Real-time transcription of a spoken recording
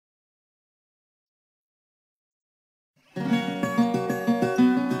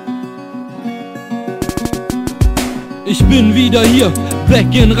Ich bin wieder hier,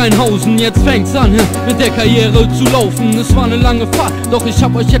 back in Rheinhausen. Jetzt fängt's an, mit der Karriere zu laufen. Es war eine lange Fahrt, doch ich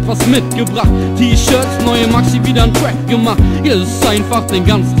hab euch etwas mitgebracht. T-Shirts, neue Maxi, wieder ein Track gemacht. Hier ist einfach den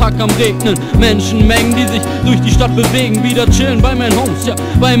ganzen Tag am Regnen. Menschenmengen, die sich durch die Stadt bewegen. Wieder chillen bei meinen Homes, ja,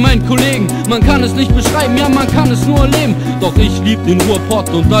 bei meinen Kollegen. Man kann es nicht beschreiben, ja, man kann es nur erleben. Doch ich lieb den Ruhrpott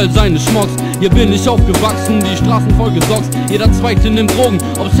und all seine Schmocks. Hier bin ich aufgewachsen, die Straßen voll gesockt. Jeder Zweite nimmt Drogen,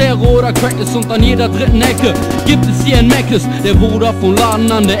 ob's Hero oder Crack ist. Und an jeder dritten Ecke gibt es hier ein Meckes. Der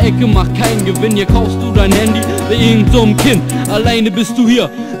Vodafone-Laden an der Ecke macht keinen Gewinn. Hier kaufst du dein Handy bei irgendeinem Kind. Alleine bist du hier,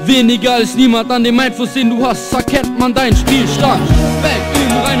 weniger als niemand. An dem Einfluss, den du hast, erkennt man deinen Spielstand. Back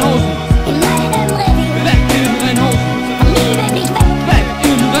in Rheinhausen, In meinem Revier, back in Rheinhausen, komm nie wirklich weg, back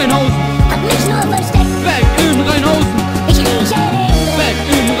in Rheinhausen, hab mich nur versteckt. back in Rheinhausen, Ich rieche den back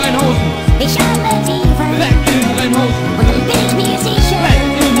in Rheinhausen, ich atme tiefer. back in Rheinhausen, Und dann bin ich mir sicher, back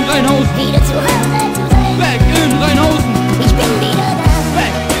in Rheinhausen, wieder zu Hause zu sein. back in Rheinhausen, Ich bin wieder da,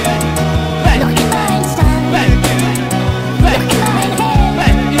 back, back, noch immer ein Star, back, back, noch immer ein Held,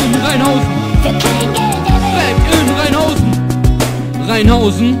 back in Rheinhausen, für kein Geld der Welt. back in Rheinhausen.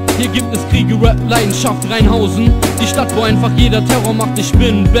 Rheinhausen, hier gibt es Kriege, Rap, Leidenschaft, Rheinhausen. Die Stadt, wo einfach jeder Terror macht, ich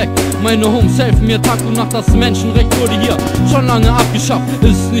bin back. Meine Homes helfen mir Tag und Nacht, das Menschenrecht wurde hier schon lange abgeschafft.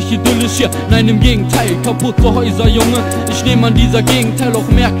 Ist nicht idyllisch hier, nein im Gegenteil, kaputte Häuser, Junge. Ich nehme an dieser Gegenteil, auch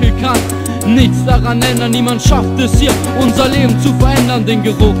Merkel kann nichts daran ändern, niemand schafft es hier, unser Leben zu verändern. Den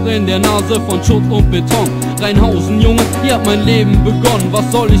Geruch in der Nase von Schutt und Beton. Rheinhausen, Junge, hier hat mein Leben begonnen,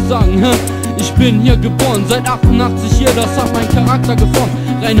 was soll ich sagen, hä? Ich bin hier geboren, seit 88 hier, das hat mein Charakter geformt.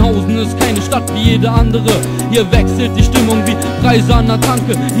 Rheinhausen ist keine Stadt wie jede andere. Hier wechselt die Stimmung wie Preise an der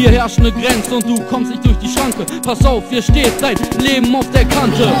Tanke. Hier herrscht eine Grenze und du kommst nicht durch die Schranke. Pass auf, hier steht dein Leben auf der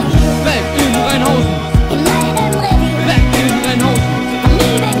Kante. Back in Rheinhausen, In meinem Revier, back in Rheinhausen, komm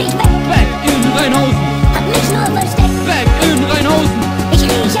nie wirklich weg, back in Rheinhausen, hab mich nur versteckt. back in Rheinhausen, Ich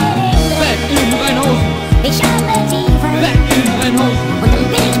rieche den back in Rheinhausen, ich atme tiefer. back in Rheinhausen, Und dann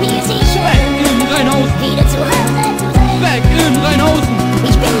bin ich mir sicher, back in Rheinhausen, wieder zu Hause zu sein. back in Rheinhausen,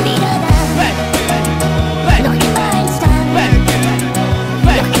 Ich bin wieder da, back, back, noch immer ein Star, back,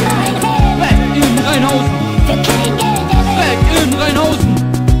 back, noch immer ein Held, back in Rheinhausen, für kein Geld der Welt. back in Rheinhausen.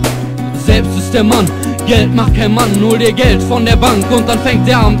 Selbst ist der Mann, Geld macht kein Mann, hol dir Geld von der Bank und dann fängt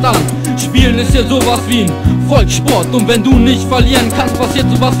der Abend an. Spielen ist hier sowas wie ein Volkssport und wenn du nicht verlieren kannst, passiert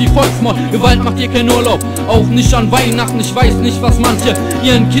sowas wie Volksmord. Gewalt macht hier keinen Urlaub, auch nicht an Weihnachten. Ich weiß nicht, was manche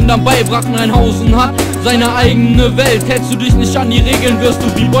ihren Kindern beibrachten. Rheinhausen hat seine eigene Welt. Hältst du dich nicht an die Regeln, wirst du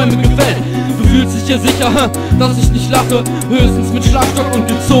wie Bäume gefällt. Du fühlst dich hier sicher, dass ich nicht lache, höchstens mit Schlagstock und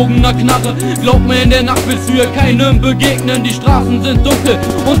gezogener Knarre. Glaub mir, in der Nacht willst du hier keinem begegnen. Die Straßen sind dunkel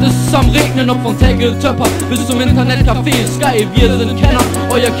und es ist am Regnen. Ob von Tegel, Töpper bis zum Internetcafé Sky, wir sind Kenner,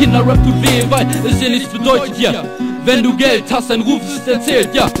 euer Kinderrap tut weh, weil es hier nichts bedeutet hier. Wenn du Geld hast, dein Ruf ist erzählt,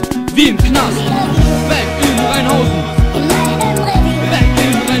 ja, wie im Knast. Back in Rheinhausen,